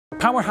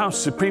Powerhouse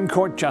Supreme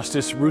Court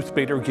Justice Ruth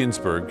Bader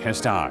Ginsburg has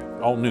died.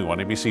 All new on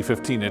ABC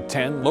 15 at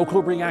 10,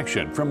 local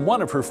reaction from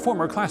one of her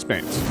former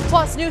classmates.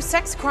 Plus, new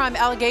sex crime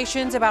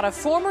allegations about a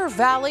former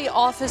Valley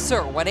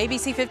officer. What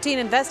ABC 15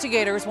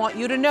 investigators want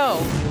you to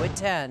know, new at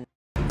 10.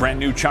 Brand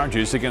new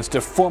charges against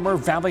a former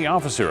Valley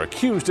officer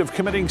accused of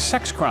committing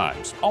sex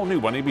crimes. All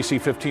new on ABC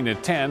 15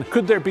 at 10.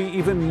 Could there be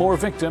even more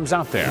victims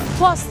out there?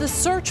 Plus, the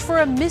search for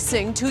a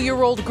missing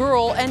 2-year-old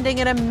girl ending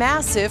in a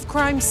massive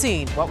crime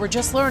scene. What we're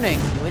just learning,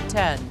 new at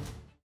 10.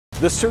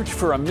 The search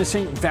for a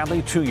missing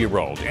Valley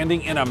 2-year-old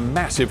ending in a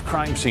massive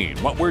crime scene.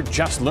 What we're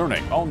just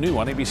learning. All new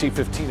on ABC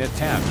 15 at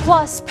 10.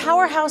 Plus,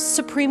 Powerhouse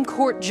Supreme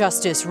Court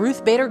Justice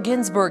Ruth Bader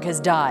Ginsburg has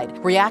died.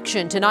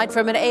 Reaction tonight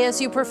from an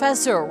ASU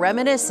professor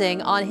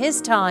reminiscing on his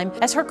time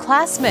as her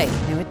classmate.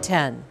 New at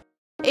 10.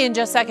 In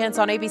just seconds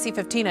on ABC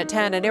 15 at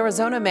 10, an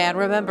Arizona man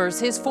remembers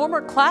his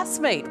former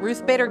classmate,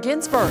 Ruth Bader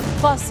Ginsburg.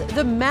 Plus,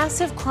 the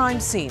massive crime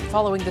scene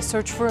following the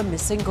search for a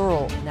missing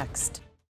girl. Next.